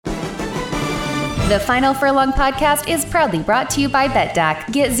The Final Furlong podcast is proudly brought to you by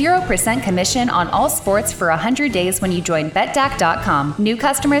BetDAC. Get 0% commission on all sports for 100 days when you join BetDAC.com. New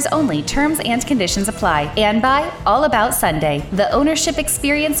customers only. Terms and conditions apply. And by All About Sunday, the ownership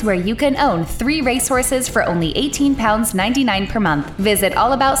experience where you can own 3 racehorses for only £18.99 per month. Visit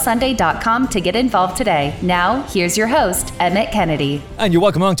allaboutsunday.com to get involved today. Now, here's your host, Emmett Kennedy. And you're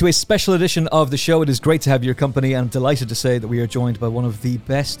welcome along to a special edition of the show. It is great to have your company, and I'm delighted to say that we are joined by one of the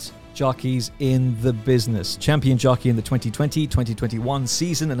best jockeys in the business. Champion jockey in the 2020-2021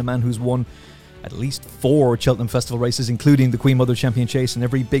 season, and a man who's won at least 4 Cheltenham Festival races, including the Queen Mother Champion Chase and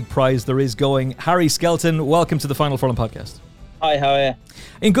every big prize there is going. Harry Skelton, welcome to the Final Furlong podcast. Hi, how are you?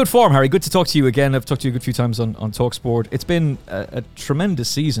 In good form, Harry. Good to talk to you again. I've talked to you a good few times on TalkSport. It's been a tremendous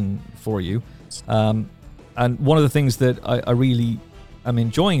season for you. And one of the things that I really am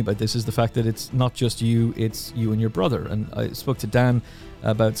enjoying about this is the fact that it's not just you, it's you and your brother. And I spoke to Dan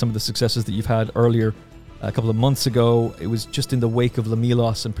about some of the successes that you've had earlier a couple of months ago. It was just in the wake of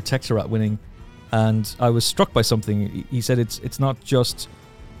Milos and Protektorat winning, and I was struck by something. He said it's not just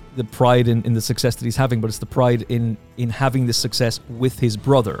the pride in the success that he's having, but it's the pride in having this success with his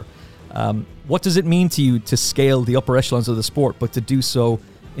brother. What does it mean to you to scale the upper echelons of the sport, but to do so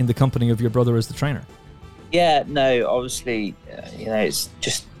in the company of your brother as the trainer? Yeah, no, obviously, it's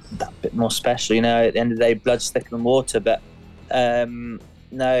just that bit more special. At the end of the day, blood's thicker than water, but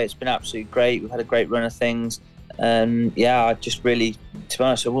no, it's been absolutely great. We've had a great run of things, and I just really, to be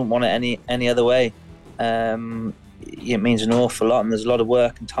honest, I wouldn't want it any other way. It means an awful lot, and there's a lot of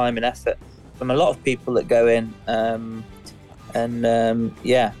work and time and effort from a lot of people that go in,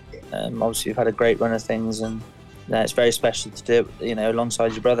 obviously we've had a great run of things, and it's very special to do it,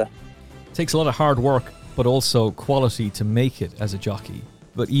 alongside your brother. It takes a lot of hard work, but also quality to make it as a jockey.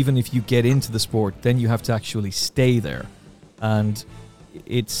 But even if you get into the sport, then you have to actually stay there. And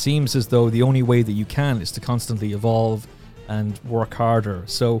it seems as though the only way that you can is to constantly evolve and work harder.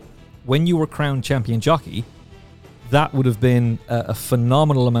 So when you were crowned champion jockey, that would have been a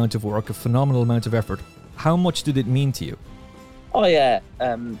phenomenal amount of work, a phenomenal amount of effort. How much did it mean to you? Oh, yeah.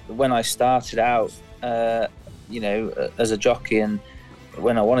 When I started out, as a jockey, and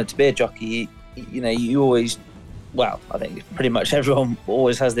when I wanted to be a jockey, you always, I think pretty much everyone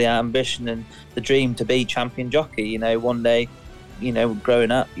always has the ambition and the dream to be champion jockey. One day,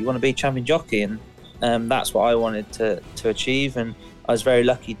 growing up, you want to be champion jockey, and that's what I wanted to achieve. And I was very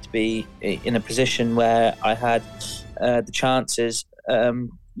lucky to be in a position where I had the chances, to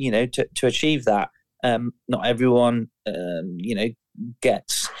achieve that. Not everyone,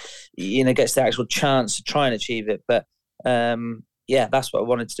 gets the actual chance to try and achieve it, but that's what I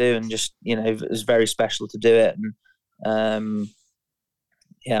wanted to do, and just it was very special to do it. And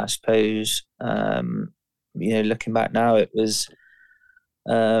I suppose looking back now, it was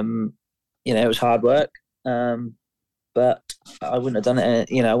it was hard work, but I wouldn't have done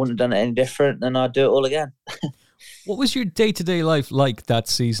it. I wouldn't have done it any different, and I'd do it all again. What was your day-to-day life like that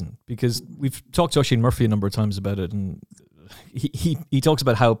season? Because we've talked to Oisin Murphy a number of times about it, and he talks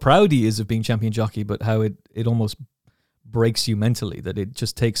about how proud he is of being champion jockey, but how it almost breaks you mentally, that it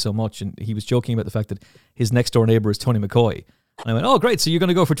just takes so much. And he was joking about the fact that his next door neighbour is Tony McCoy. And I went, oh, great, so you're going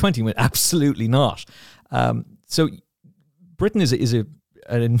to go for 20? He went, absolutely not. So Britain is an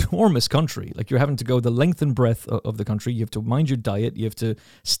enormous country. Like, you're having to go the length and breadth of the country. You have to mind your diet. You have to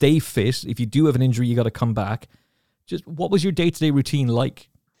stay fit. If you do have an injury, you got to come back. Just what was your day-to-day routine like?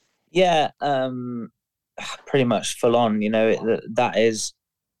 Yeah, pretty much full on. That is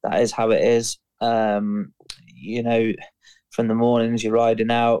how it is. From the mornings you're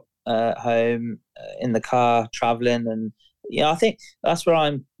riding out, home, in the car, traveling, and I think that's where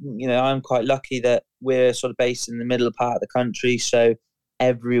I'm quite lucky that we're sort of based in the middle part of the country, so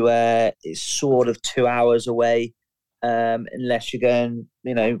everywhere is sort of 2 hours away, unless you're going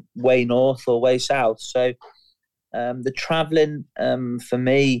way north or way south. So the traveling for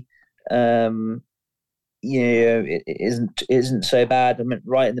me, it isn't so bad. I mean,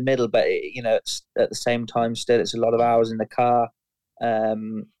 right in the middle, but it's at the same time still it's a lot of hours in the car, so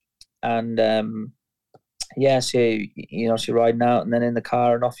you're riding out and then in the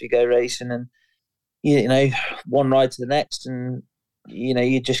car and off you go racing, and one ride to the next, and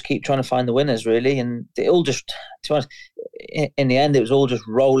you just keep trying to find the winners, really. And it all just, to be honest, in the end, it was all just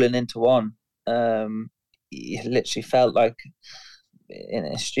rolling into one. It literally felt like, in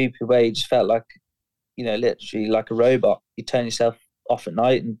a stupid way, it just felt like, literally like a robot. You turn yourself off at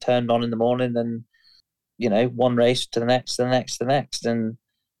night and turn on in the morning, and one race to the next, and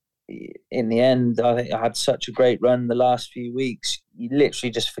in the end, I think I had such a great run the last few weeks. You literally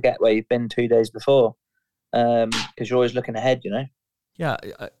just forget where you've been 2 days before, because you're always looking ahead. Yeah,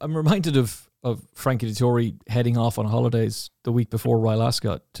 I'm reminded of Frankie Dettori heading off on holidays the week before Royal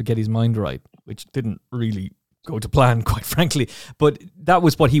Ascot to get his mind right, which didn't really go to plan, quite frankly. But that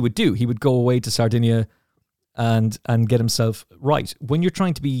was what he would do. He would go away to Sardinia and get himself right. When you're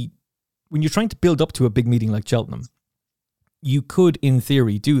trying to build up to a big meeting like Cheltenham, you could, in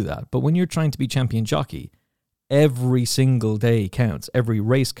theory, do that. But when you're trying to be champion jockey, every single day counts. Every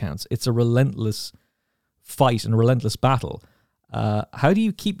race counts. It's a relentless fight and a relentless battle. How do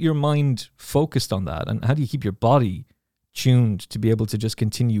you keep your mind focused on that? And how do you keep your body tuned to be able to just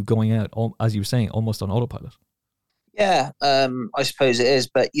continue going out, as you were saying, almost on autopilot? Yeah, I suppose it is.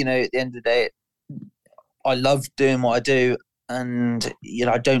 But, you know, at the end of the day, I love doing what I do. And, you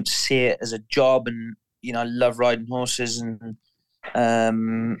know, I don't see it as a job. And, you know, I love riding horses. And,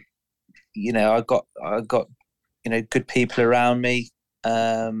 you know, I got, you know, good people around me.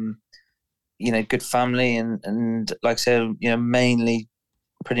 You know, good family, and like I said, you know, mainly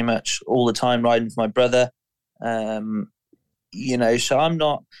pretty much all the time riding for my brother. You know, so I'm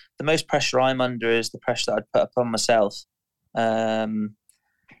not, the most pressure I'm under is the pressure that I'd put up on myself. You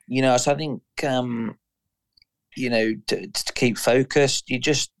know, so I think, you know, to keep focused, you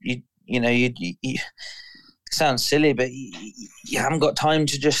know, it sounds silly, but you haven't got time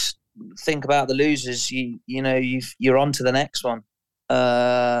to just think about the losers. You know, you're on to the next one.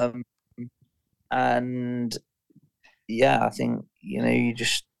 And yeah, I think, you know, you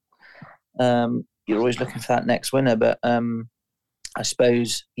just, you're always looking for that next winner. But I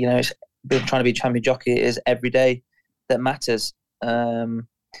suppose, you know, it's been trying to be champion jockey is every day that matters.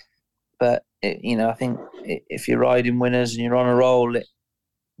 But you know, I think if you're riding winners and you're on a roll,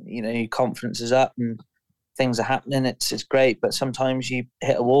 you know, your confidence is up and things are happening. It's great. But sometimes you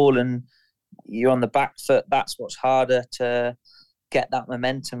hit a wall and you're on the back foot. That's what's harder, to get that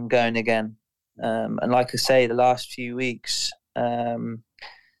momentum going again. And like I say, the last few weeks, you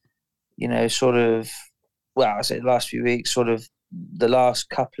know, sort of, well, I say the last few weeks, sort of the last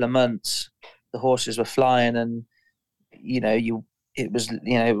couple of months, the horses were flying, and, you know, it was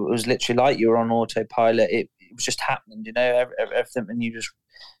literally like you were on autopilot. It was just happening, you know, everything, and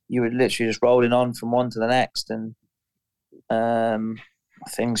you were literally just rolling on from one to the next, and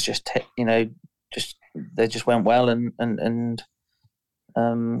things just, you know, they just went well, and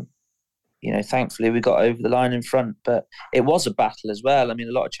you know, thankfully we got over the line in front. But it was a battle as well. I mean,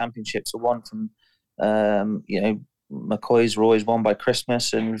 a lot of championships are won from, you know, McCoy's were always won by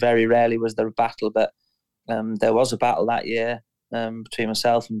Christmas, and very rarely was there a battle. But there was a battle that year between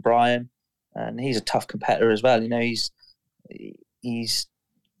myself and Brian, and he's a tough competitor as well. You know, he's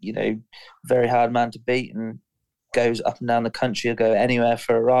you know, very hard man to beat, and goes up and down the country. He'll go anywhere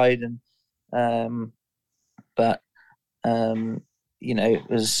for a ride, and but you know, it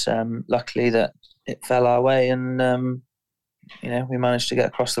was luckily that it fell our way, and you know, we managed to get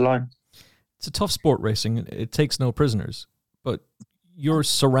across the line. It's a tough sport, racing. It takes no prisoners, but you're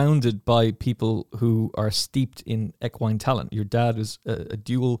surrounded by people who are steeped in equine talent. Your dad is a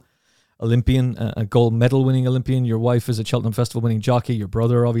dual Olympian, a gold medal winning Olympian. Your wife is a Cheltenham Festival winning jockey. Your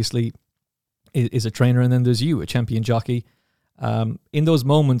brother, obviously, is a trainer. And then there's you, a champion jockey. In those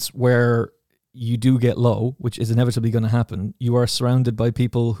moments where you do get low, which is inevitably going to happen, you are surrounded by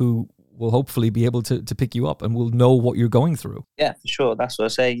people who will hopefully be able to pick you up and will know what you're going through. Yeah, for sure. That's what I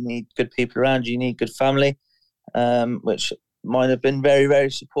say. You need good people around you. You need good family, which mine have been very,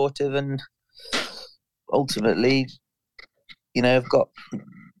 very supportive, and ultimately, you know, I've got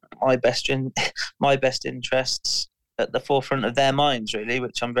my best interests at the forefront of their minds, really,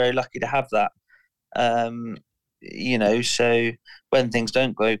 which I'm very lucky to have that. You know, so when things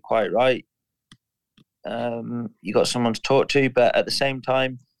don't go quite right, you got someone to talk to, but at the same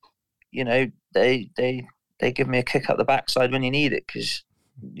time, you know, they give me a kick up the backside when you need it, because,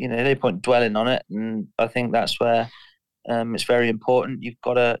 you know, they point dwelling on it, and I think that's where it's very important. You've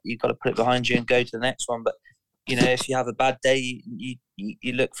got to put it behind you and go to the next one. But, you know, if you have a bad day,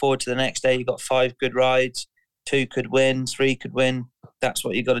 you look forward to the next day. You've got 5 good rides, 2 could win, 3 could win. That's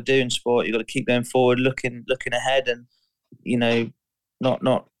what you got to do in sport. You got to keep going forward, looking ahead, and, you know, not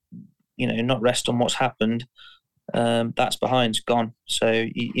rest on what's happened. That's behind, it's gone. So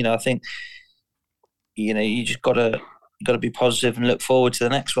you know, I think, you know, you just got to be positive and look forward to the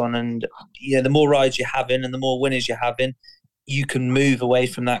next one. And, you know, the more rides you're having and the more winners you're having, you can move away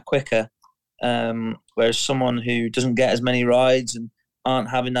from that quicker. Whereas someone who doesn't get as many rides and aren't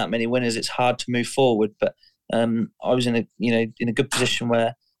having that many winners, it's hard to move forward. But I was in a good position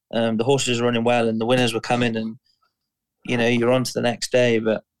where the horses were running well and the winners were coming, and, you know, you're on to the next day.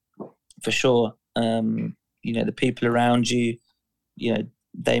 But for sure, you know, the people around you, you know,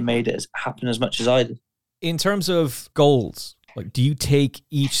 they made it happen as much as I did. In terms of goals, Like, do you take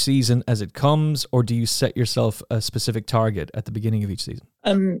each season as it comes, or do you set yourself a specific target at the beginning of each season?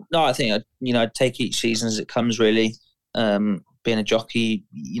 No, I think I'd take each season as it comes. Really, being a jockey,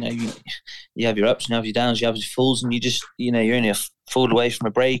 you have your ups, you have your downs, you have your falls, and you just, you're only a fall away from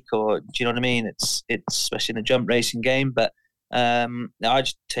a break, or do you know what I mean? It's especially in a jump racing game, but I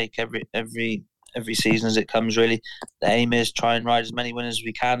just take every season as it comes. Really, the aim is try and ride as many winners as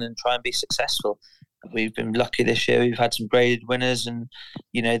we can and try and be successful. We've been lucky this year. We've had some graded winners, and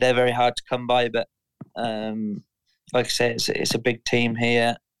they're very hard to come by. But like I say, it's a big team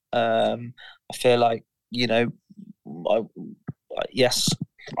here. I feel like yes,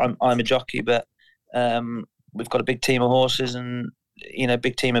 I'm a jockey, but we've got a big team of horses and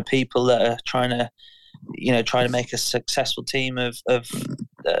big team of people that are trying to make a successful team of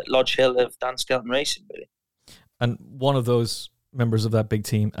Lodge Hill, of Dan Skelton Racing, really. And one of those members of that big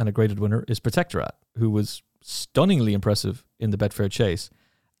team and a graded winner is Protektorat, who was stunningly impressive in the Betfair Chase.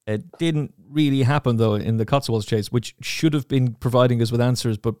 It didn't really happen, though, in the Cotswolds Chase, which should have been providing us with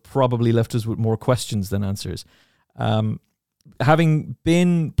answers, but probably left us with more questions than answers. Having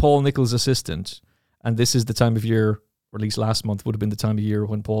been Paul Nicholls' assistant, and this is the time of year, or at least last month would have been the time of year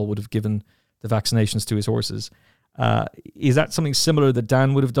when Paul would have given the vaccinations to his horses, is that something similar that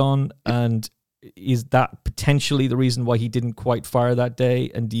Dan would have done? And is that potentially the reason why he didn't quite fire that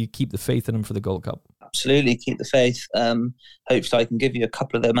day? And do you keep the faith in him for the Gold Cup? Absolutely, keep the faith. Hopefully I can give you a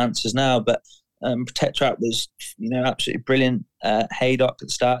couple of them answers now, but Protektorat was, absolutely brilliant. Haydock at the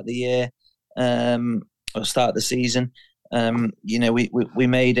start of the year, or start of the season. We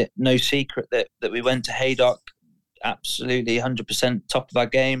made it no secret that we went to Haydock absolutely 100% top of our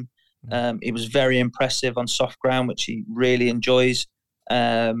game. He was very impressive on soft ground, which he really enjoys.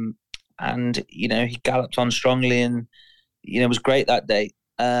 And, he galloped on strongly and, it was great that day.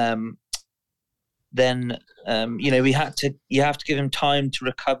 Then, you have to give him time to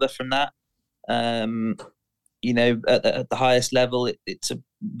recover from that. At the highest level, it's a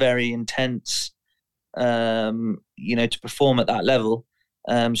very intense, to perform at that level.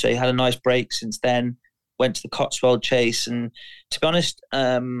 So he had a nice break since then, went to the Cotswold Chase. And to be honest,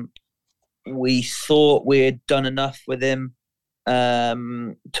 we thought we had done enough with him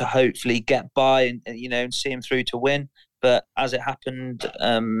to hopefully get by and see him through to win. But as it happened,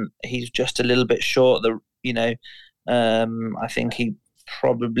 he's just a little bit short. I think he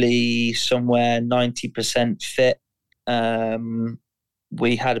probably somewhere 90% fit.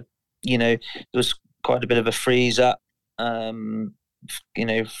 We had, there was quite a bit of a freeze up, for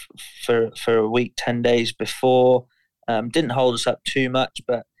a week, 10 days before. Didn't hold us up too much,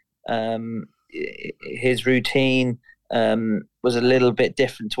 but his routine was a little bit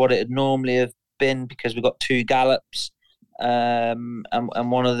different to what it had normally have been, because we got two gallops. And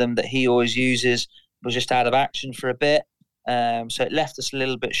one of them that he always uses was just out of action for a bit. So it left us a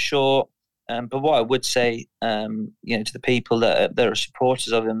little bit short. But what I would say, to the people that are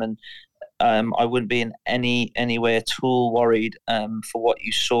supporters of him, and I wouldn't be in any way at all worried for what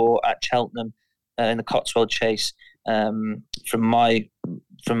you saw at Cheltenham in the Cotswold Chase. From my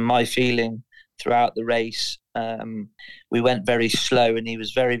feeling throughout the race, we went very slow and he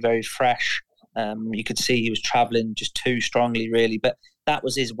was very, very fresh. You could see he was travelling just too strongly, really, but that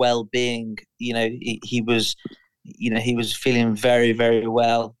was his well-being. He was feeling very, very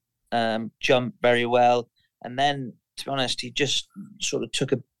well, jumped very well. And then, to be honest, he just sort of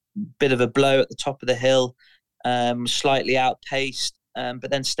took a bit of a blow at the top of the hill, slightly outpaced, but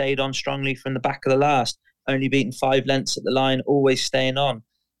then stayed on strongly from the back of the last, only beaten 5 lengths at the line, always staying on.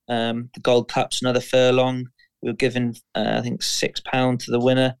 The Gold Cup's another furlong. We were given, I think, £6 to the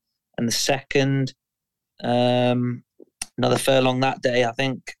winner. And the second, another furlong that day, I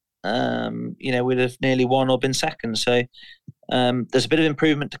think, we'd have nearly won or been second. So there's a bit of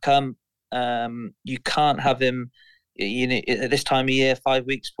improvement to come. You can't have him, at this time of year, 5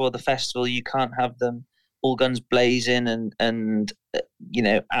 weeks before the festival, you can't have them all guns blazing and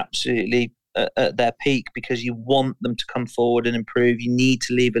absolutely at their peak, because you want them to come forward and improve. You need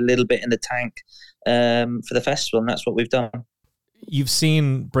to leave a little bit in the tank for the festival, and that's what we've done. You've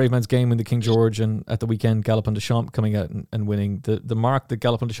seen Brave Man's Game in the King George and at the weekend Galopin Des Champs coming out and winning. The mark that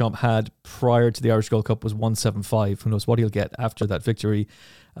Galopin Des Champs had prior to the Irish Gold Cup was 175. Who knows what he'll get after that victory.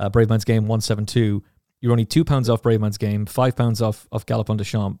 Brave Man's Game 172. You're only £2 off Brave Man's Game, £5 off Galopin Des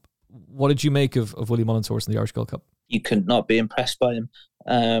Champs. What did you make of Willie Mullins' horse in the Irish Gold Cup? You could not be impressed by him.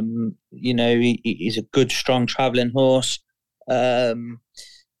 He's a good, strong travelling horse, and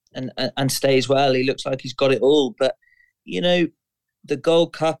stays well. He looks like he's got it all. But the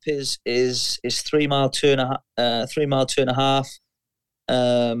Gold Cup is 3 mile,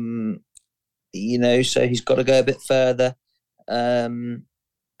 2.5. So he's got to go a bit further. and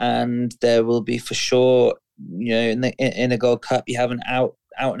there will be for sure, in a Gold Cup, you have an out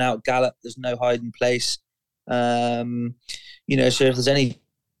and out gallop. There's no hiding place. So if there's any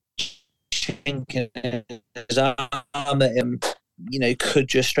chink in his arm at him, could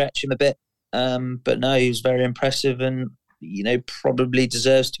just stretch him a bit. But no, he was very impressive, and probably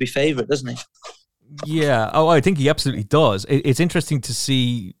deserves to be favourite, doesn't he? Yeah. Oh, I think he absolutely does. It's interesting to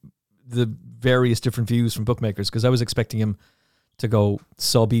see the various different views from bookmakers, because I was expecting him to go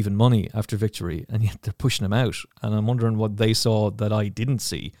sub even money after victory, and yet they're pushing him out. And I'm wondering what they saw that I didn't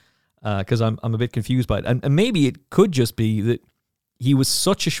see, because I'm a bit confused by it. And maybe it could just be that he was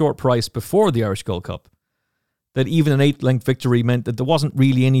such a short price before the Irish Gold Cup that even an 8-length victory meant that there wasn't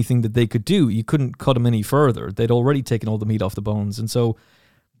really anything that they could do. You couldn't cut him any further. They'd already taken all the meat off the bones. And so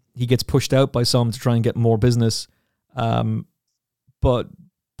he gets pushed out by some to try and get more business. But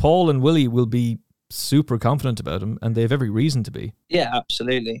Paul and Willie will be super confident about him, and they have every reason to be. Yeah,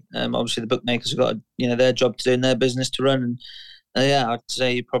 absolutely. Obviously, the bookmakers have got their job to do and their business to run. And I'd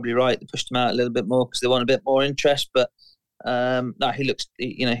say you're probably right. They pushed him out a little bit more because they want a bit more interest. But no, he looks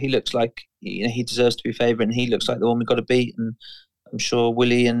like he deserves to be favourite, and he looks like the one we've got to beat. And I'm sure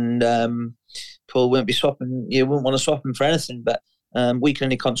Willie and Paul won't be swapping. You wouldn't want to swap him for anything, but we can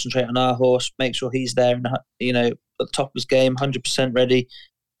only concentrate on our horse, make sure he's there, and at the top of his game, 100% ready,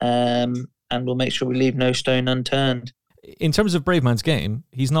 and we'll make sure we leave no stone unturned. In terms of Braveman's game,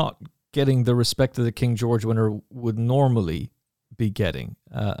 he's not getting the respect that the King George winner would normally be getting,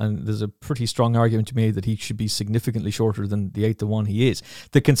 and there's a pretty strong argument to me that he should be significantly shorter than the 8-1 he is.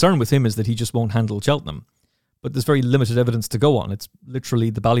 The concern with him is that he just won't handle Cheltenham, but there's very limited evidence to go on. It's literally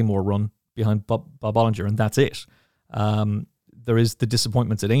the Ballymore run behind Bob Bollinger, and that's it. There is the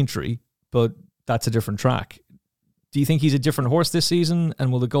disappointments at Aintree, but that's a different track. Do you think he's a different horse this season,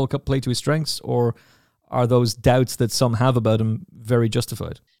 and will the Gold Cup play to his strengths, or are those doubts that some have about him very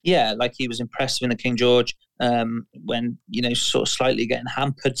justified? Yeah, like he was impressive in the King George, when, sort of slightly getting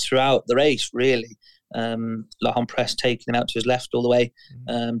hampered throughout the race, really. La Press taking him out to his left all the way.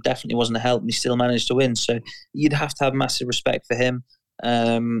 Definitely wasn't a help, and he still managed to win. So you'd have to have massive respect for him.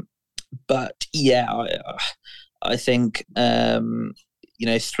 But yeah, I think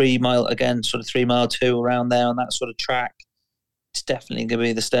 3 mile again, sort of 3 mile 2 around there on that sort of track, it's definitely going to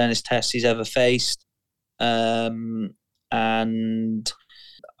be the sternest test he's ever faced. And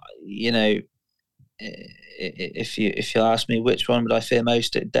if you ask me which one would I fear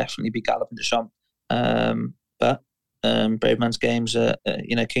most, it'd definitely be Galopin Des Champs. But Braveman's game's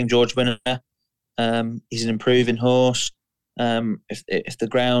King George winner. He's an improving horse. If the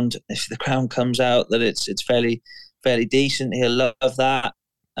ground comes out that it's fairly decent, he'll love that.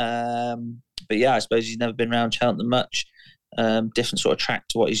 But yeah, I suppose he's never been around Cheltenham much. Different sort of track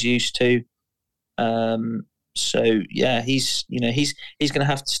to what he's used to. So yeah, he's going to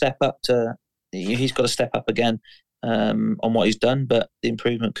have to step up to. He's got to step up again on what he's done, but the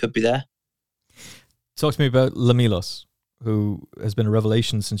improvement could be there. Talk to me about Milos, who has been a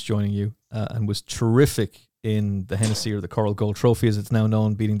revelation since joining you, and was terrific in the Hennessy, or the Coral Gold Trophy as it's now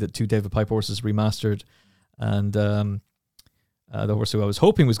known, beating the 2 David Pipe horses remastered, and the horse who I was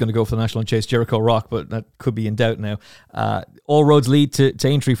hoping was going to go for the National and chase Jericho Rock, but that could be in doubt now. All roads lead to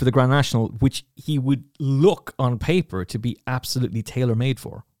Aintree for the Grand National, which he would look on paper to be absolutely tailor-made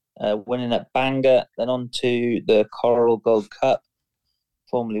for. Winning at Bangor, then on to the Coral Gold Cup,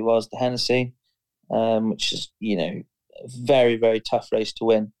 formerly was the Hennessy, which is, a very, very tough race to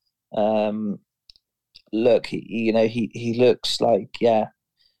win. Look, he looks like, sort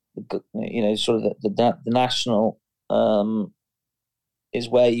of the national is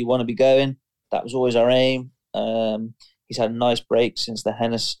where you want to be going. That was always our aim. He's had a nice break since the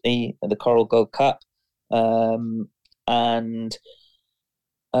Hennessy and the Coral Gold Cup, and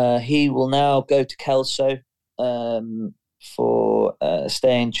he will now go to Kelso for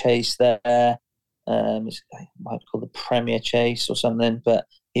stay and chase there. It might be called the Premier Chase or something, but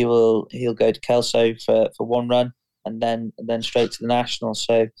he'll go to Kelso for one run and then straight to the National.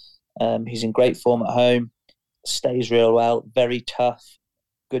 So he's in great form at home, stays real well, very tough,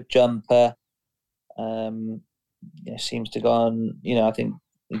 good jumper. Seems to go on. I think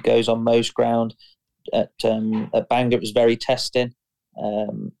he goes on most ground. At Bangor, it was very testing.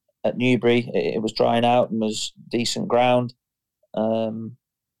 At Newbury, it was drying out and was decent ground.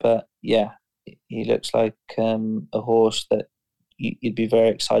 But yeah, he looks like a horse that you'd be very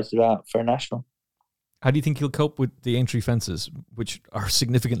excited about for a national. How do you think he'll cope with the Aintree fences, which are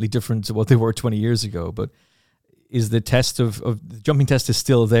significantly different to what they were 20 years ago? But is the test of the jumping test is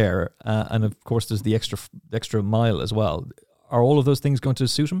still there, and of course there's the extra mile as well. Are all of those things going to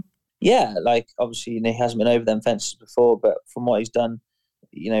suit him? Yeah, like obviously, he hasn't been over them fences before, but from what he's done,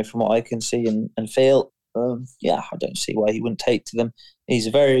 from what I can see and feel, I don't see why he wouldn't take to them. He's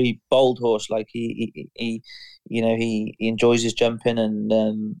a very bold horse. Like he enjoys his jumping,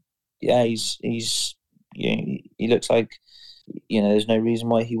 and he looks like there's no reason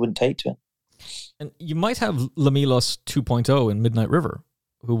why he wouldn't take to him. And you might have Milos 2.0 in Midnight River,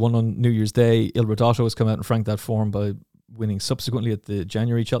 who won on New Year's Day. Il Rodato has come out and franked that form by winning subsequently at the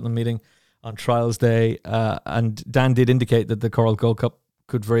January Cheltenham meeting on Trials Day. And Dan did indicate that the Coral Gold Cup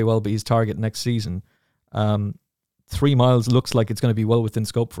could very well be his target next season. 3 miles looks like it's going to be well within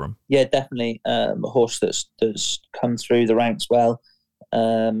scope for him. Yeah, definitely. A horse that's come through the ranks well.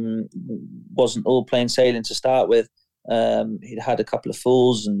 Wasn't all plain sailing to start with. He'd had a couple of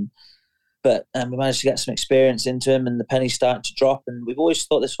falls, but we managed to get some experience into him, and the penny's starting to drop. And we've always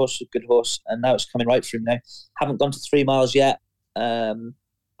thought this horse was a good horse, and now it's coming right for him now. Haven't gone to 3 miles yet. I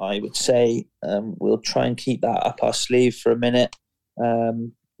would say we'll try and keep that up our sleeve for a minute.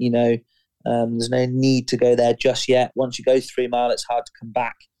 There's no need to go there just yet. Once you go 3 mile, it's hard to come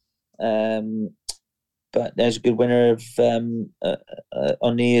back. But there's a good winner of on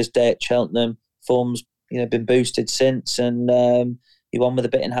New Year's Day at Cheltenham. Form's been boosted since, and he won with a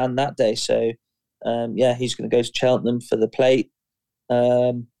bit in hand that day. So he's going to go to Cheltenham for the plate.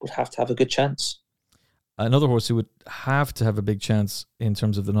 Would have to have a good chance. Another horse who would have to have a big chance in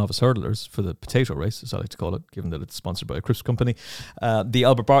terms of the novice hurdlers for the potato race, as I like to call it, given that it's sponsored by a crisp company, the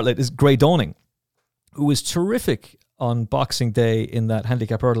Albert Bartlett, is Grey Dawning, who was terrific on Boxing Day in that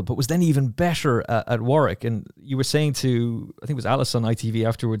handicap hurdle, but was then even better at Warwick. And you were saying to, I think it was Alice on ITV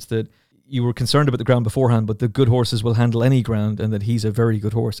afterwards, that you were concerned about the ground beforehand, but the good horses will handle any ground, and that he's a very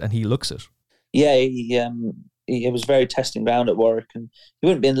good horse, and he looks it. Yeah, he was very testing ground at Warwick, and he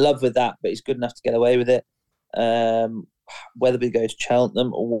wouldn't be in love with that, but he's good enough to get away with it. Whether we go to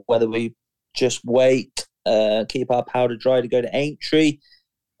Cheltenham or whether we just wait, keep our powder dry to go to Aintree,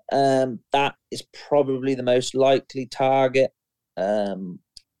 that is probably the most likely target.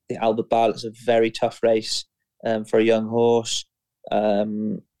 The Albert Bartlett's a very tough race for a young horse.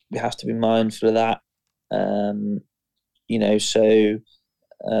 We have to be mindful of that.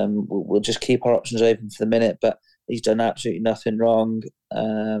 We'll just keep our options open for the minute, but he's done absolutely nothing wrong.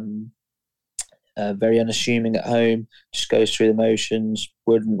 Very unassuming at home, just goes through the motions,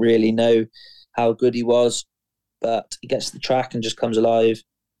 wouldn't really know how good he was, but he gets to the track and just comes alive.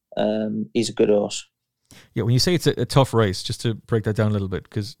 He's a good horse. Yeah, when you say it's a tough race, just to break that down a little bit,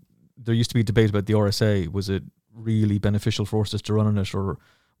 because there used to be debate about the RSA. Was it really beneficial for horses to run on it, or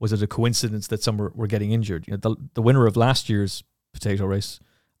was it a coincidence that some were getting injured? The winner of last year's potato race,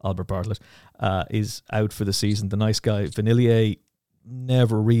 Albert Bartlett, is out for the season. The nice guy, Vanillier,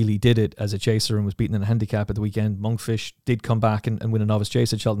 never really did it as a chaser and was beaten in a handicap at the weekend. Monkfish did come back and win a novice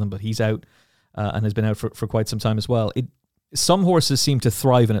chase at Cheltenham, but he's out and has been out for quite some time as well. Some horses seem to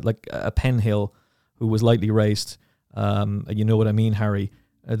thrive in it, like a Penhill, who was lightly raced. You know what I mean, Harry.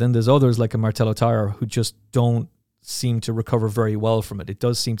 Then there's others like a Martello Tire who just don't seem to recover very well from it. It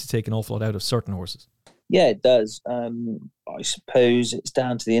does seem to take an awful lot out of certain horses. Yeah, it does. I suppose it's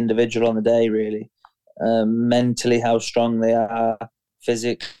down to the individual on the day, really. Mentally, how strong they are,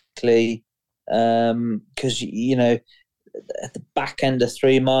 physically. Because, at the back end of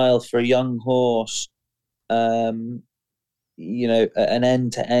 3 mile for a young horse, an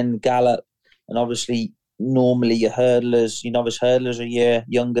end-to-end gallop, and obviously normally your novice hurdlers are a year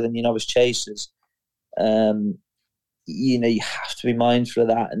younger than your novice chasers. You have to be mindful of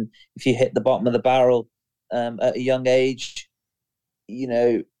that, and if you hit the bottom of the barrel at a young age,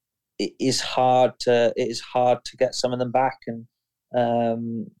 it is hard to get some of them back, and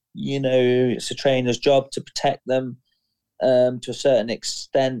it's a trainer's job to protect them to a certain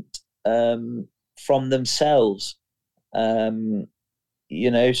extent from themselves. I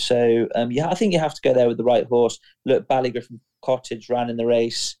think you have to go there with the right horse. Look, Ballygriffin Cottage ran in the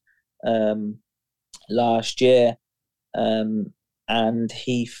race last year, and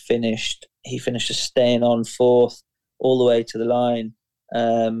he finished staying on fourth all the way to the line.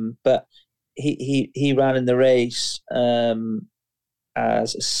 But he ran in the race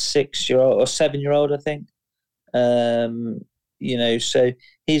as a 6-year-old or 7-year-old, I think. So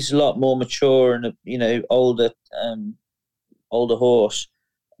he's a lot more mature and older horse.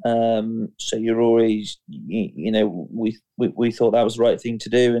 So you're always, we thought that was the right thing to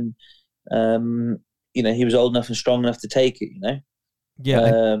do, and he was old enough and strong enough to take it.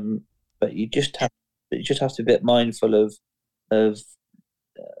 Yeah. But you just have to be a bit mindful of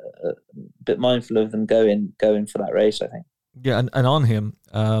them going for that race, I think. Yeah, and on him,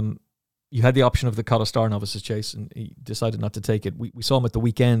 you had the option of the Cotto Star Novices Chase, and he decided not to take it. We saw him at the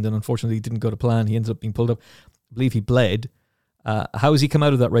weekend, and unfortunately, he didn't go to plan. He ended up being pulled up. I believe he bled. How has he come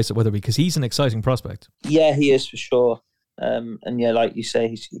out of that race at Wetherby? Because he's an exciting prospect. Yeah, he is for sure. And yeah, like you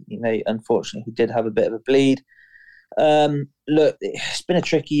say, unfortunately, he did have a bit of a bleed. Look, it's been a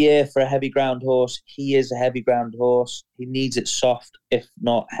tricky year for a heavy ground horse. He is a heavy ground horse. He needs it soft, if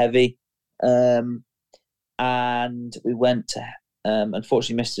not heavy. And we went to,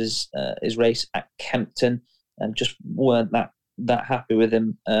 unfortunately, missed his race at Kempton, and just weren't that happy with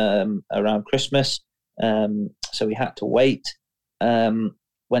him around Christmas. So we had to wait.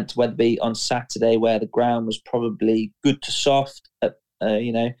 Went to Wetherby on Saturday, where the ground was probably good to soft,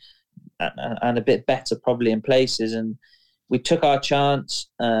 and a bit better probably in places. And we took our chance.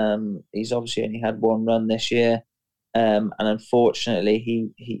 He's obviously only had one run this year, and unfortunately,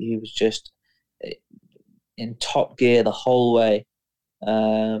 he was just in top gear the whole way.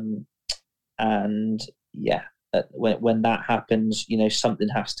 And yeah, when that happens, something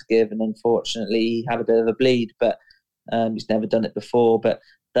has to give. And unfortunately, he had a bit of a bleed, but he's never done it before. But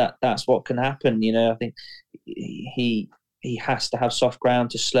that's what can happen. I think he has to have soft ground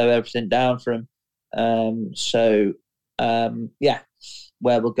to slow everything down for him. Yeah,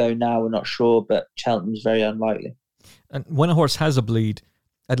 where we'll go now, we're not sure, but Cheltenham's very unlikely. And when a horse has a bleed,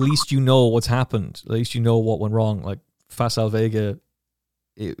 at least you know what's happened. At least you know what went wrong. Like Facile Vega,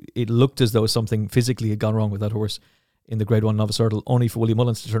 it looked as though something physically had gone wrong with that horse in the Grade 1 Novice Hurdle, only for Willie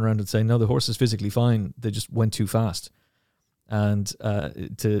Mullins to turn around and say, no, the horse is physically fine. They just went too fast. And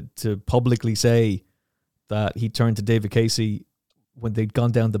to publicly say that he turned to David Casey when they'd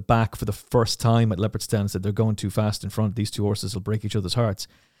gone down the back for the first time at Leopardstown and said they're going too fast in front, these two horses will break each other's hearts.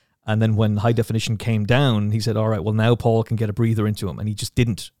 And then when High Definition came down, he said, all right, well, now Paul can get a breather into him. And he just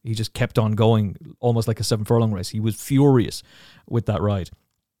didn't. He just kept on going, almost like a 7-furlong race. He was furious with that ride.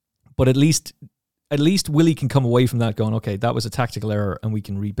 But at least Willie can come away from that going, okay, that was a tactical error and we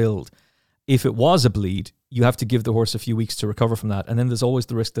can rebuild. If it was a bleed, you have to give the horse a few weeks to recover from that. And then there's always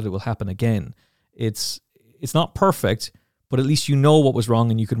the risk that it will happen again. It's not perfect, but at least you know what was wrong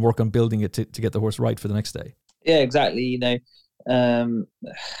and you can work on building it to get the horse right for the next day. Yeah, exactly. At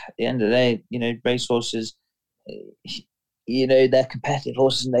the end of the day, racehorses, they're competitive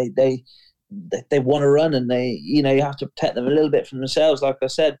horses, and they want to run, and you have to protect them a little bit from themselves, like I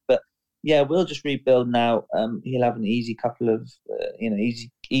said. But yeah, we'll just rebuild now. He'll have an easy couple of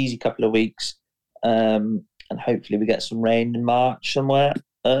easy couple of weeks, and hopefully we get some rain in March somewhere,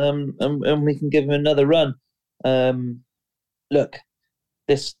 and we can give him another run. Look,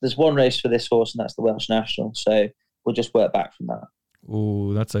 there's one race for this horse, and that's the Welsh National. So we'll just work back from that.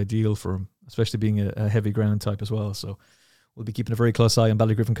 Oh, that's ideal for him, especially being a heavy ground type as well. So we'll be keeping a very close eye on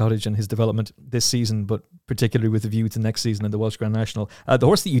Ballygriffin Cottage and his development this season, but particularly with a view to next season in the Welsh Grand National. The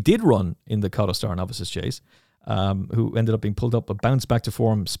horse that you did run in the Cotto Star Novices Chase, who ended up being pulled up but bounced back to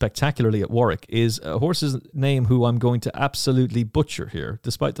form spectacularly at Warwick, is a horse's name who I'm going to absolutely butcher here,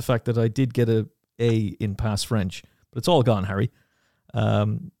 despite the fact that I did get a in Pass French. But it's all gone, Harry.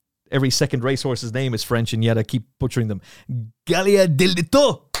 Every second racehorse's name is French, and yet I keep butchering them. Galia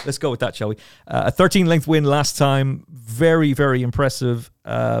Dildito. Let's go with that, shall we? A 13-length win last time. Very, very impressive.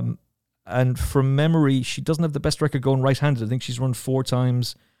 And from memory, she doesn't have the best record going right-handed. I think she's run 4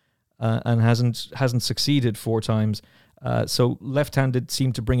 times and hasn't succeeded 4 times. So left-handed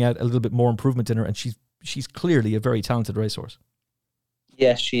seemed to bring out a little bit more improvement in her, and she's clearly a very talented racehorse.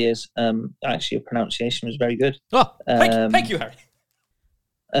 Yes, she is. Actually, her pronunciation was very good. Oh, thank you, Harry.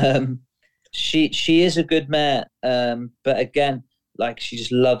 She is a good mare, but again, like, she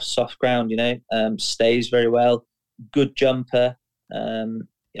just loves soft ground. Stays very well. Good jumper.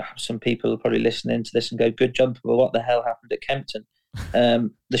 Some people are probably listening to this and go, "Good jumper," but what the hell happened at Kempton?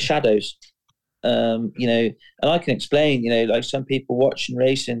 The shadows. And I can explain. Like, some people watching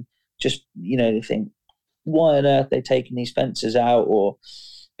racing just they think, why on earth are they taking these fences out?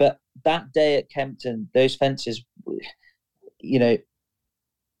 But that day at Kempton, those fences,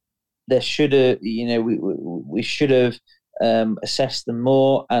 there should have, we should have assessed them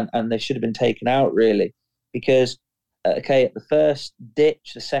more, and they should have been taken out, really, because at the first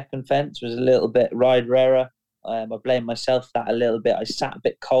ditch, the second fence was a little bit rider error. I blame myself for that a little bit. I sat a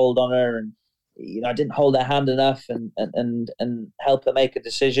bit cold on her, and I didn't hold her hand enough and help her make a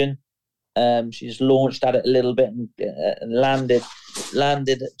decision. She just launched at it a little bit and landed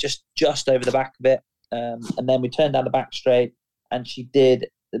just over the back of it. And then we turned down the back straight, and she did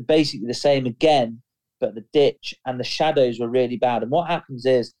basically the same again, but the ditch and the shadows were really bad. And what happens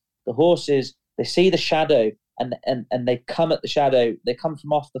is the horses, they see the shadow and they come at the shadow. They come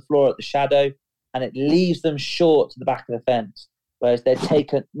from off the floor at the shadow, and it leaves them short to the back of the fence. Whereas they'd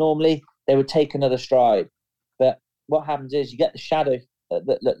they would take another stride. But what happens is you get the shadow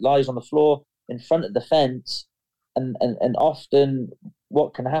that lies on the floor in front of the fence, and often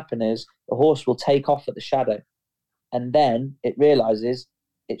what can happen is the horse will take off at the shadow, and then it realizes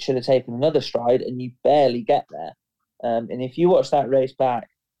it should have taken another stride, and you barely get there. And if you watch that race back,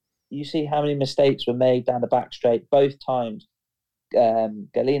 you see how many mistakes were made down the back straight both times.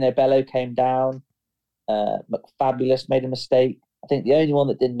 Galino Bello came down. McFabulous made a mistake. I think the only one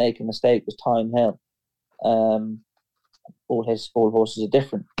that didn't make a mistake was Tyne Hill. All horses are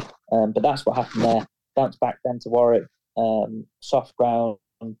different, but that's what happened there. Bounced back then to Warwick, soft ground,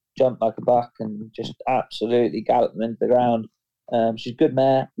 jumped like a buck, and just absolutely galloped them into the ground. She's a good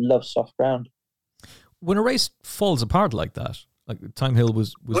mare, loves soft ground. When a race falls apart like that, like Tyne Hill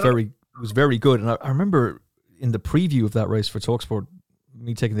was very good, and I remember in the preview of that race for TalkSport,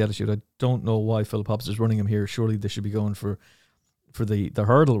 me taking the attitude, I don't know why Philip Hobbs is running him here. Surely they should be going for the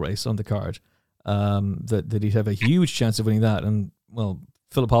hurdle race on the card. That he'd have a huge chance of winning that. And, well,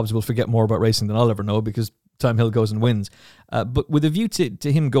 Philip Hobbs will forget more about racing than I'll ever know because Tyne Hill goes and wins. But with a view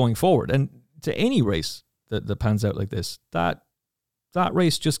to him going forward, and to any race that pans out like this, that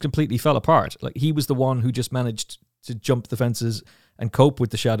race just completely fell apart. Like, he was the one who just managed to jump the fences and cope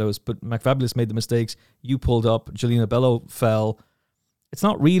with the shadows, but McFabulous made the mistakes. You pulled up, Galino Bello fell. It's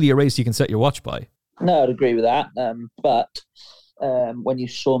not really a race you can set your watch by. No, I'd agree with that. But when you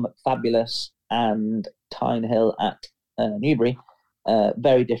saw McFabulous and Tyne Hill at Newbury,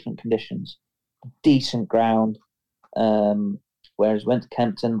 very different conditions, decent ground, whereas went to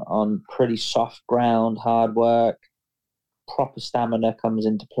Kempton on pretty soft ground, hard work, proper stamina comes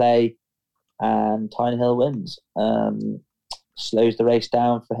into play, and Tyne Hill wins. Slows the race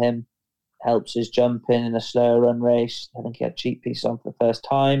down for him, helps his jump in a slower run race. I think he had cheap piece on for the first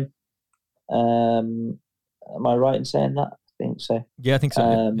time. Am I right in saying that? I think so. Yeah, I think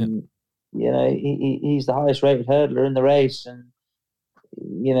so. Yeah. You know, he's the highest rated hurdler in the race, and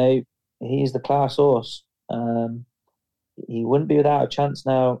you know, he's the class horse. He wouldn't be without a chance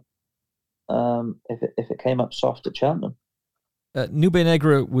now if it came up soft at Cheltenham. Nube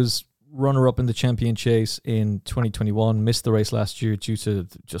Negra was runner-up in the Champion Chase in 2021, missed the race last year due to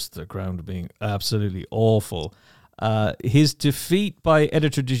just the ground being absolutely awful. His defeat by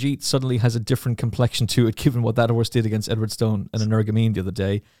Editor Digit suddenly has a different complexion to it, given what that horse did against Edward Stone and Energumene the other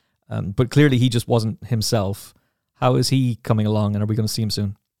day. But clearly he just wasn't himself. How is he coming along, and are we going to see him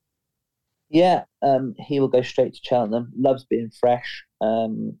soon? Yeah, he will go straight to Cheltenham. Loves being fresh.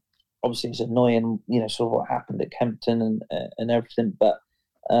 Obviously, it's annoying, you know, sort of what happened at Kempton and everything. But,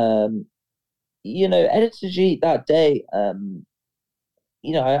 you know, Editor G that day,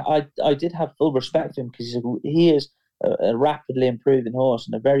 you know, I did have full respect for him because he is a rapidly improving horse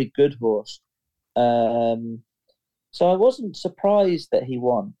and a very good horse. So I wasn't surprised that he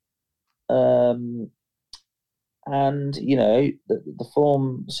won. And, you know, the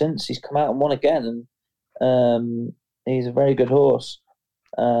form since he's come out and won again, and he's a very good horse.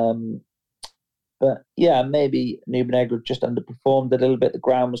 But yeah, maybe Nube Negra just underperformed a little bit. The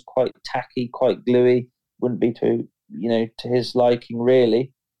ground was quite tacky, quite gluey. Wouldn't be to his liking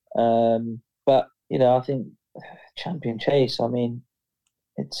really. But you know, I think Champion Chase, I mean,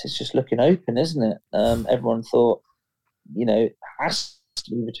 it's just looking open, isn't it? Everyone thought, you know, it has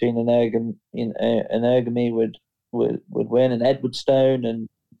to be between Energumene would win, and Edward Stone, and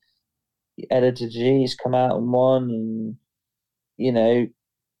Editor G's come out and won, and you know,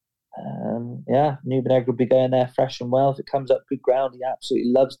 yeah, Nube Negra will be going there fresh and well. If it comes up good ground, he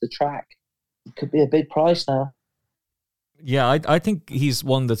absolutely loves the track. It could be a big price now. Yeah, I think he's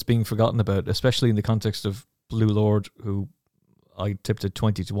one that's being forgotten about, especially in the context of Blue Lord, who I tipped at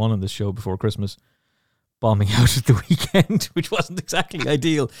 20-1 on this show before Christmas, bombing out at the weekend, which wasn't exactly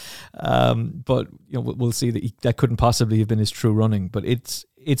ideal. But you know, we'll see that couldn't possibly have been his true running. But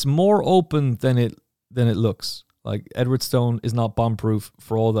it's more open than it looks. Like, Edward Stone is not bomb-proof,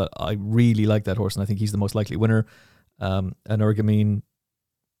 for all that I really like that horse, and I think he's the most likely winner. Energumene,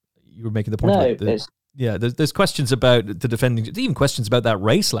 you were making the point there's questions about the defending, even questions about that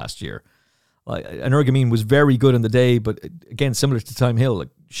race last year. Like, Energumene was very good on the day, but again, similar to Tyne Hill, like,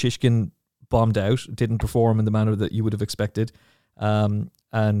 Shishkin bombed out, didn't perform in the manner that you would have expected. And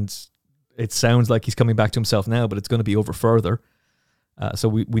it sounds like he's coming back to himself now, but it's going to be over further. So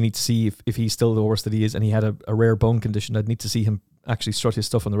we need to see if he's still the horse that he is, and he had a rare bone condition. I'd need to see him actually strut his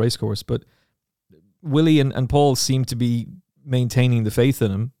stuff on the racecourse. But Willie and Paul seem to be maintaining the faith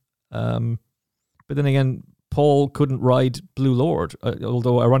in him. But then again, Paul couldn't ride Blue Lord,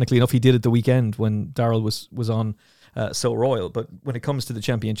 although ironically enough, he did at the weekend when Darrell was on So Royal. But when it comes to the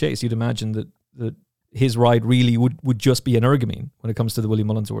Champion Chase, you'd imagine that his ride really would just be an ergamine when it comes to the Willie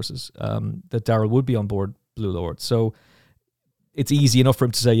Mullins horses, that Darrell would be on board Blue Lord. So it's easy enough for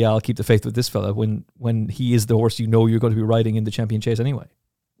him to say, yeah, I'll keep the faith with this fella when he is the horse you're going to be riding in the Champion Chase anyway.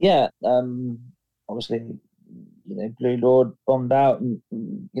 Yeah, obviously, Blue Lord bombed out, and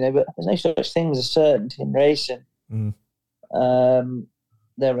but there's no such thing as a certainty in racing.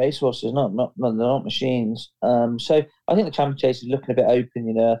 They're racehorses, they're not machines. So I think the Champion Chase is looking a bit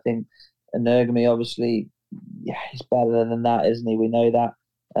open. I think Energamy, obviously, he's better than that, isn't he? We know that.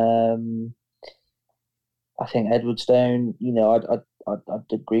 I think Edwardstone,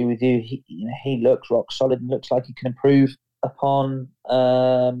 I'd agree with you. He looks rock solid and looks like he can improve upon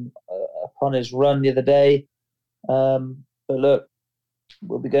his run the other day. But look,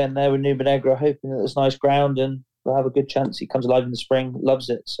 we'll be going there with Nubenegra, hoping that it's nice ground and we'll have a good chance. He comes alive in the spring, loves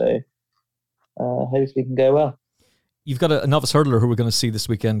it, so hopefully it can go well. You've got a novice hurdler who we're going to see this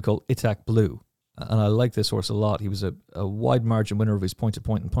weekend called Itak Blue, and I like this horse a lot. He was a wide margin winner of his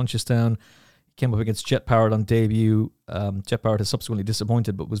point-to-point in Punchestown. He came up against Jet Powered on debut. Jet Powered has subsequently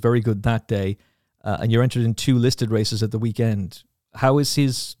disappointed, but was very good that day. And you're entered in 2 listed races at the weekend. How has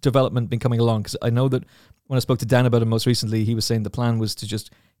his development been coming along? Because I know that when I spoke to Dan about him most recently, he was saying the plan was to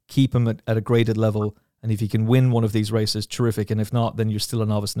just keep him at a graded level, and if he can win one of these races, terrific, and if not, then you're still a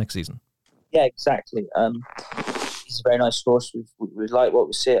novice next season. Yeah, exactly. He's a very nice horse. We like what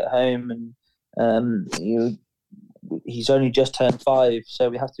we see at home, and he's only just turned 5, so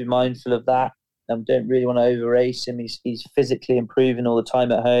we have to be mindful of that. Don't really want to over race him. He's physically improving all the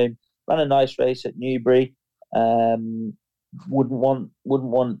time at home. Ran a nice race at Newbury. Wouldn't want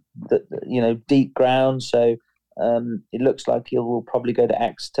the deep ground. So it looks like he'll probably go to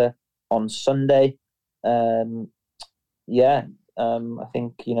Exeter on Sunday. I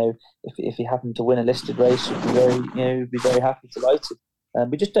think if he happened to win a listed race, we'd be very happy to ride it.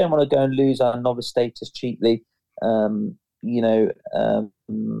 We just don't want to go and lose our novice status cheaply. And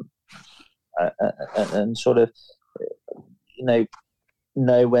sort of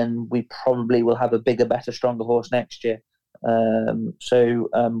know when we probably will have a bigger, better, stronger horse next year. So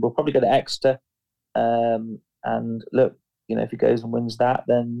we'll probably go to Exeter, and look, if he goes and wins that,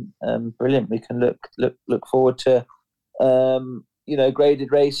 then brilliant. We can look forward to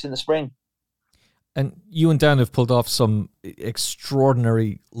graded race in the spring. And you and Dan have pulled off some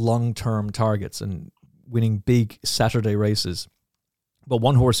extraordinary long-term targets and winning big Saturday races. But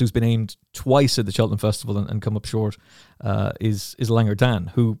one horse who's been aimed twice at the Cheltenham Festival and come up short is Langer Dan,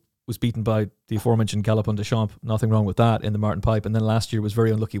 who was beaten by the aforementioned Galopin des Champs. Nothing wrong with that in the Martin Pipe. And then last year was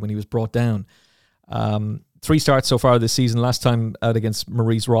very unlucky when he was brought down. 3 starts so far this season. Last time out against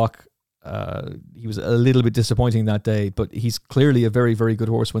Maurice Rock, he was a little bit disappointing that day, but he's clearly a very, very good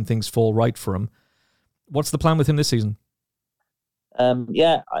horse when things fall right for him. What's the plan with him this season? I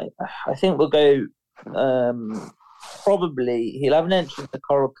think we'll go... probably he'll have an entry in the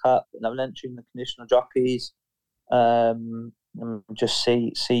Coral Cup and have an entry in the Conditional Jockeys. And just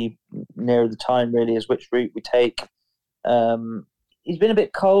see nearer the time really as which route we take. He's been a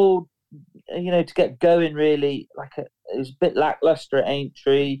bit cold, to get going really. It was a bit lackluster at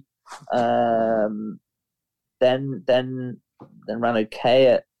Aintree. Then ran okay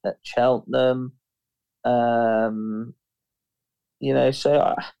at Cheltenham. So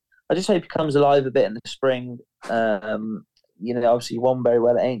I just hope he comes alive a bit in the spring. Obviously won very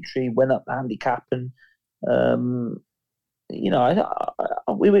well at Aintree, went up the handicap, and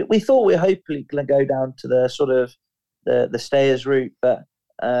we thought we were hopefully going to go down to the sort of the stayers route, but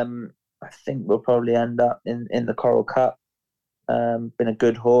I think we'll probably end up in the Coral Cup. Been a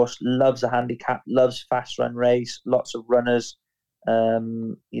good horse, loves a handicap, loves fast run race, lots of runners.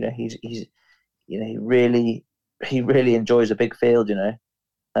 He really enjoys a big field.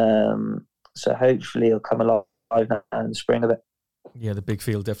 So hopefully he'll come alive now in the spring of it. Yeah, the big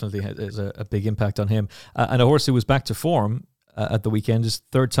field definitely has a big impact on him. And a horse who was back to form at the weekend is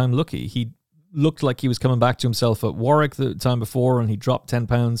Third Time Lucky. He looked like he was coming back to himself at Warwick the time before, and he dropped 10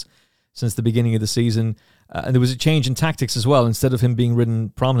 pounds since the beginning of the season. And there was a change in tactics as well. Instead of him being ridden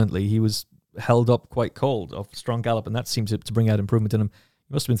prominently, he was held up quite cold off strong gallop, and that seemed to bring out improvement in him.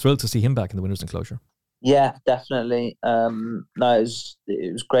 You must have been thrilled to see him back in the winner's enclosure. Yeah, definitely. It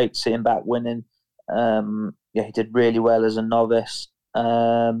was great to see him back winning. He did really well as a novice,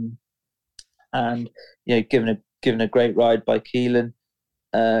 and given a great ride by Keelan.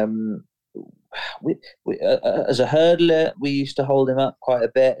 We as a hurdler, we used to hold him up quite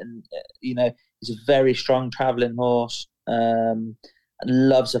a bit, and he's a very strong travelling horse. And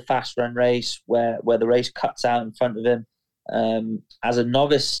loves a fast run race where the race cuts out in front of him. As a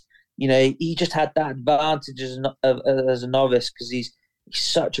novice, he just had that advantage as a novice because He's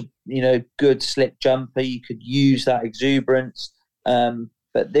such a good slick jumper. You could use that exuberance.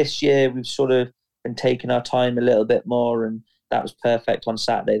 But this year we've sort of been taking our time a little bit more, and that was perfect on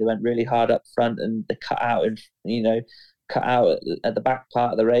Saturday. They went really hard up front, and they cut out at the back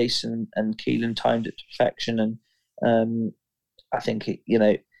part of the race, and Keelan timed it to perfection. And I think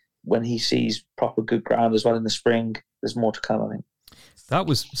when he sees proper good ground as well in the spring, there's more to come, I think. That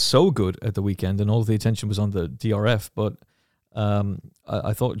was so good at the weekend, and all the attention was on the DRF, but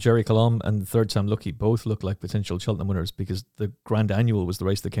I thought Jerry Colomb and Third Time Lucky both looked like potential Cheltenham winners, because the Grand Annual was the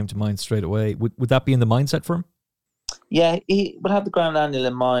race that came to mind straight away. Would that be in the mindset for him? Yeah, he would have the Grand Annual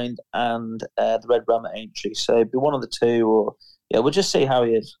in mind and the Red Rum at Aintree. So it'd be one of the two, or we'll just see how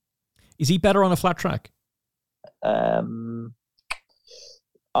he is. Is he better on a flat track? Arguably,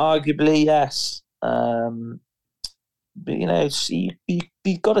 yes. But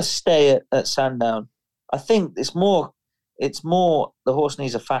you've got to stay at Sandown. I think it's more the horse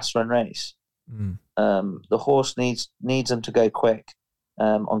needs a fast run race. The horse needs them to go quick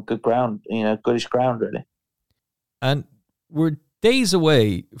on good ground, goodish ground, really. And we're days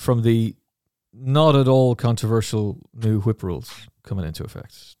away from the not at all controversial new whip rules coming into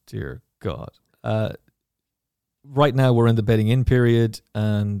effect. Dear God. Right now we're in the bedding in period,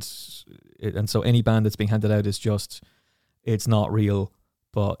 and so any ban that's being handed out is just, it's not real,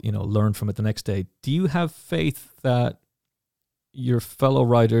 but learn from it the next day. Do you have faith that your fellow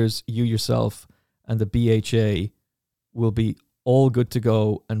riders, you yourself, and the BHA will be all good to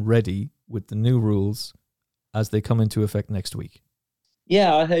go and ready with the new rules as they come into effect next week?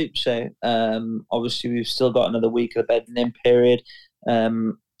 Yeah, I hope so. Obviously, we've still got another week of the bedding in period.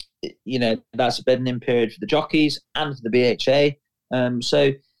 That's a bedding in period for the jockeys and for the BHA.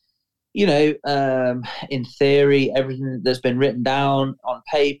 In theory, everything that's been written down on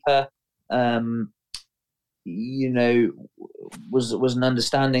paper, was an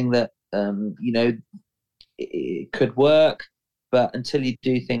understanding that, it could work, but until you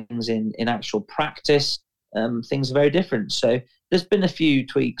do things in actual practice, things are very different. So there's been a few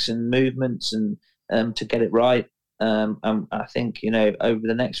tweaks and movements and to get it right. I think, over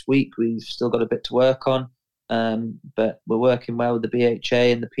the next week, we've still got a bit to work on. But we're working well with the BHA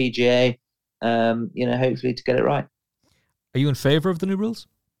and the PGA, hopefully to get it right. Are you in favour of the new rules?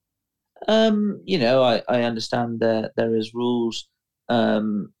 I understand that there is rules.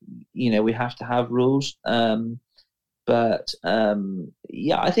 We have to have rules. But I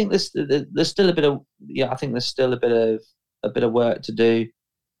think there's still a bit of a bit of work to do.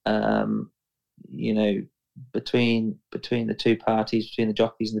 Between the two parties, between the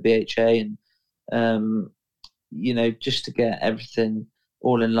jockeys and the BHA, and just to get everything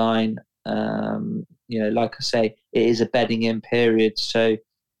all in line. Like I say, it is a bedding in period, so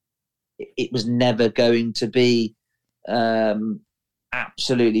it was never going to be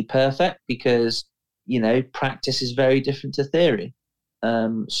absolutely perfect, because practice is very different to theory.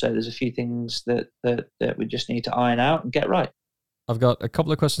 So there's a few things that we just need to iron out and get right. I've got a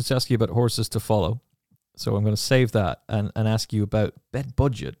couple of questions to ask you about horses to follow, so I'm going to save that and ask you about Bet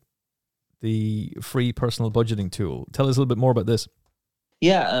Budget, the free personal budgeting tool. Tell us a little bit more about this.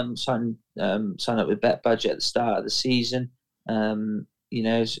 Yeah, sign up with Bet Budget at the start of the season.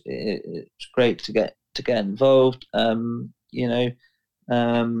 It's great to get involved. I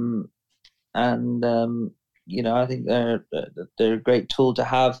think they're a great tool to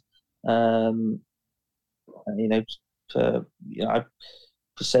have.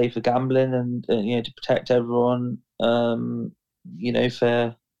 For safer gambling and to protect everyone. For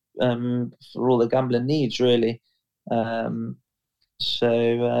all the gambling needs, really. It's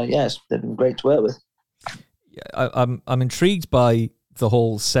been great to work with. Yeah, I'm intrigued by the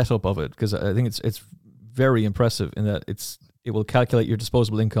whole setup of it, because I think it's very impressive in that it will calculate your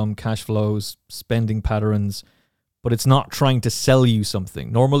disposable income, cash flows, spending patterns, but it's not trying to sell you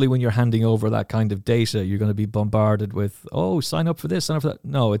something. Normally when you're handing over that kind of data, you're going to be bombarded with, sign up for this, sign up for that.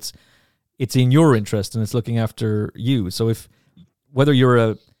 No, it's in your interest, and it's looking after you. So whether you're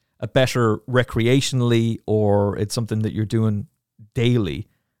a better recreationally or it's something that you're doing daily,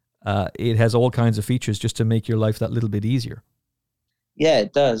 it has all kinds of features just to make your life that little bit easier. Yeah,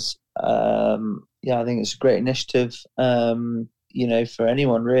 it does. I think it's a great initiative, for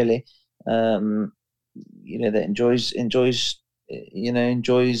anyone really, that enjoys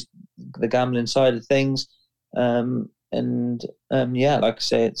the gambling side of things. Like I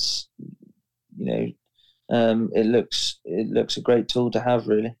say, it's, it looks a great tool to have,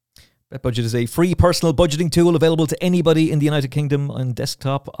 really. BetBudget is a free personal budgeting tool available to anybody in the United Kingdom on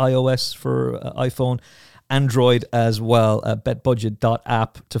desktop, iOS for iPhone, Android as well.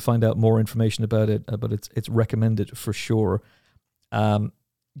 BetBudget.app to find out more information about it, but it's recommended for sure.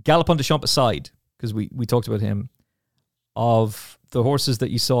 Galopin de Champ aside, because we talked about him, of the horses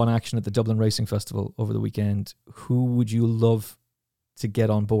that you saw in action at the Dublin Racing Festival over the weekend, who would you love to get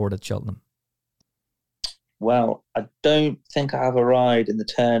on board at Cheltenham? Well, I don't think I have a ride in the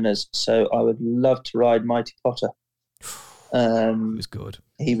Turners, so I would love to ride Mighty Potter. He was good.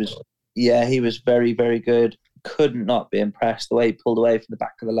 He was very, very good. Couldn't not be impressed the way he pulled away from the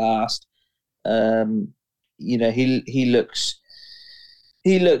back of the last.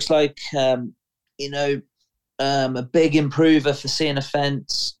 He looks like a big improver for seeing a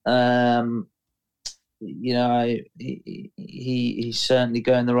fence. He's certainly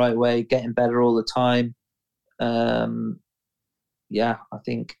going the right way, getting better all the time. I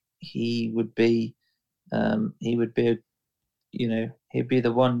think he would be he'd be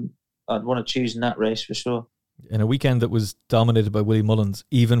the one I'd want to choose in that race for sure. In a weekend that was dominated by Willie Mullins,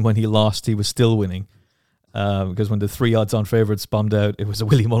 even when he lost, he was still winning. Because when the 3 odds-on favourites bombed out, it was a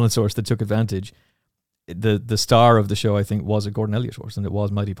Willie Mullins horse that took advantage. The star of the show, I think, was a Gordon Elliott horse, and it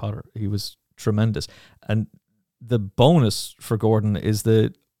was Mighty Potter. He was tremendous. And the bonus for Gordon is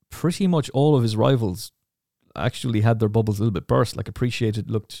that pretty much all of his rivals actually had their bubbles a little bit burst. Like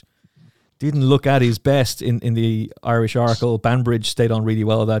Appreciated didn't look at his best in the Irish Oracle. Banbridge stayed on really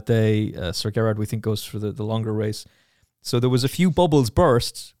well that day. Sir Gerard, we think, goes for the longer race. So there was a few bubbles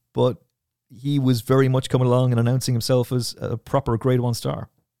burst, but he was very much coming along and announcing himself as a proper Grade 1 star.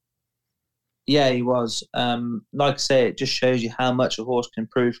 Yeah, he was. Like I say, it just shows you how much a horse can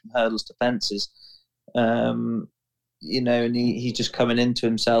improve from hurdles to fences. And he's just coming into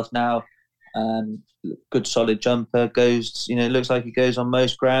himself now. Good solid jumper, goes, looks like he goes on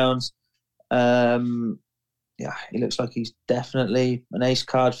most grounds. He looks like he's definitely an ace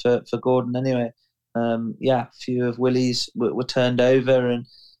card for Gordon anyway. A few of Willie's were turned over,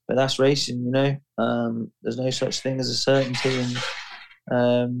 but that's racing, there's no such thing as a certainty.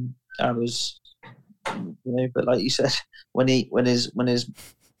 And I was, but like you said, when his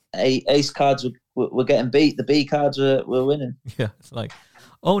ace cards were getting beat, the B cards were winning. Yeah, it's like,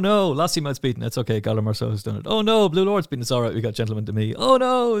 oh no, Lassie-Mouth's beaten. It's okay. Galler Marceau has done it. Oh no, Blue Lord's beaten. It's all right. We got Gentleman to Me. Oh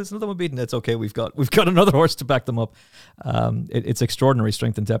no, it's another one beaten. It's okay. We've got another horse to back them up. It's extraordinary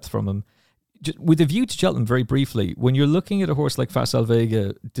strength and depth from him. Just with a view to Cheltenham, very briefly, when you're looking at a horse like Facile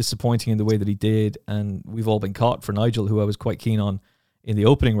Vega disappointing in the way that he did, and we've all been caught for Nigel, who I was quite keen on in the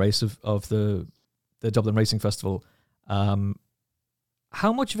opening race of the Dublin Racing Festival.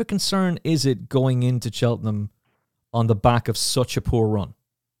 How much of a concern is it going into Cheltenham on the back of such a poor run?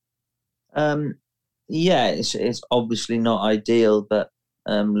 It's obviously not ideal, but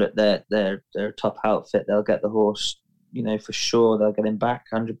look, they're a top outfit. They'll get the horse, for sure. They'll get him back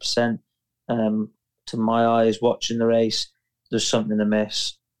 100%. To my eyes, watching the race, there's something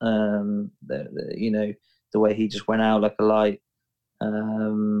amiss. The way he just went out like a light. I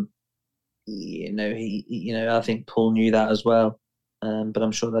think Paul knew that as well. But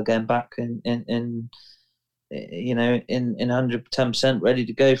I'm sure they'll get him back in 110% ready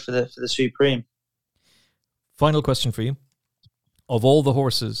to go for the Supreme. Final question for you. Of all the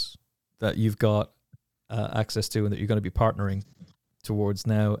horses that you've got access to and that you're going to be partnering towards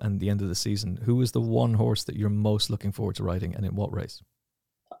now and the end of the season, who is the one horse that you're most looking forward to riding, and in what race?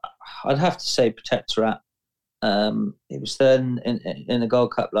 I'd have to say Protektorat. He was third in the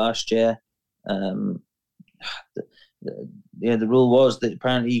Gold Cup last year. The rule was that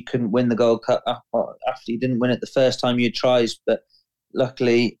apparently you couldn't win the Gold Cup after you didn't win it the first time you tried, but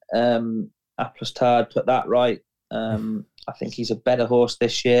luckily Applestard put that right. I think he's a better horse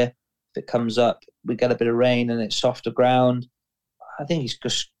this year. If it comes up, we get a bit of rain and it's softer ground, I think he's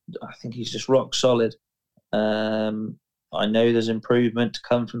just rock solid. I know there's improvement to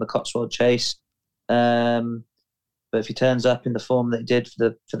come from the Cotswold Chase, but if he turns up in the form that he did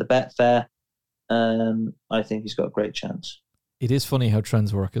for the Betfair, I think he's got a great chance. It is funny how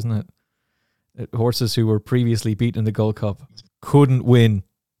trends work, isn't it? Horses who were previously beaten in the Gold Cup couldn't win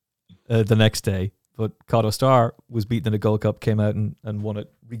the next day, but Cotto Star was beaten in the Gold Cup, came out and won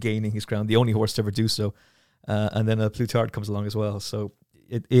it, regaining his crown, the only horse to ever do so. And then Plutarch comes along as well. So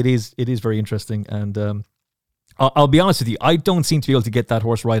it is very interesting. And I'll be honest with you, I don't seem to be able to get that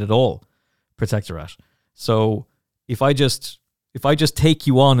horse right at all, Protektorat. So if I just take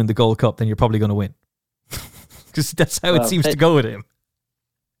you on in the Gold Cup, then you're probably going to win. Because that's how it seems to go with him.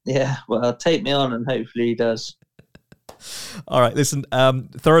 Yeah, well, take me on and hopefully he does. All right, listen,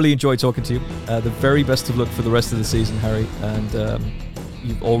 thoroughly enjoyed talking to you. The very best of luck for the rest of the season, Harry. And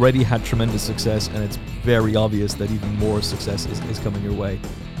you've already had tremendous success, and it's very obvious that even more success is coming your way.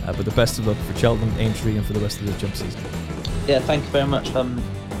 But the best of luck for Cheltenham, Aintree, and for the rest of the jump season. Yeah, thank you very much.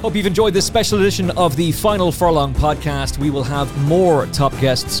 Hope you've enjoyed this special edition of the Final Furlong podcast. We will have more top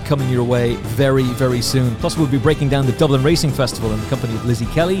guests coming your way very, very soon. Plus, we'll be breaking down the Dublin Racing Festival in the company of Lizzie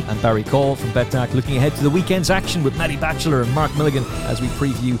Kelly and Barry Call from BetDAC, looking ahead to the weekend's action with Matty Batchelor and Mark Milligan as we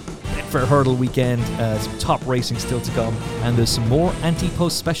preview Betfair Hurdle weekend. Some top racing still to come, and there's some more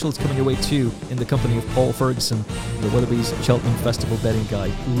anti-post specials coming your way too in the company of Paul Ferguson, the Weatherby's Cheltenham Festival betting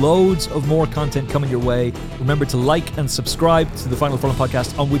guide. Loads of more content coming your way. Remember to like and subscribe to the Final Furlong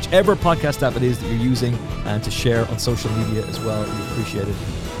podcast on whichever podcast app it is that you're using, and to share on social media as well. We appreciate it,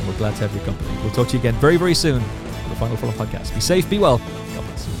 and we're glad to have your company. We'll talk to you again very, very soon on the Final Furlong podcast. Be safe, be well.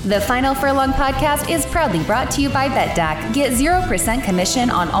 The Final Furlong podcast is proudly brought to you by BetDAC. Get 0%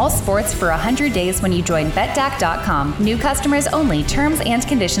 commission on all sports for 100 days when you join BetDAC.com. New customers only. Terms and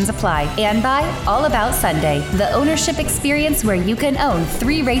conditions apply. And by All About Sunday, the ownership experience where you can own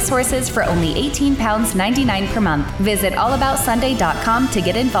 3 racehorses for only £18.99 per month. Visit allaboutsunday.com to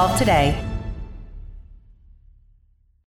get involved today.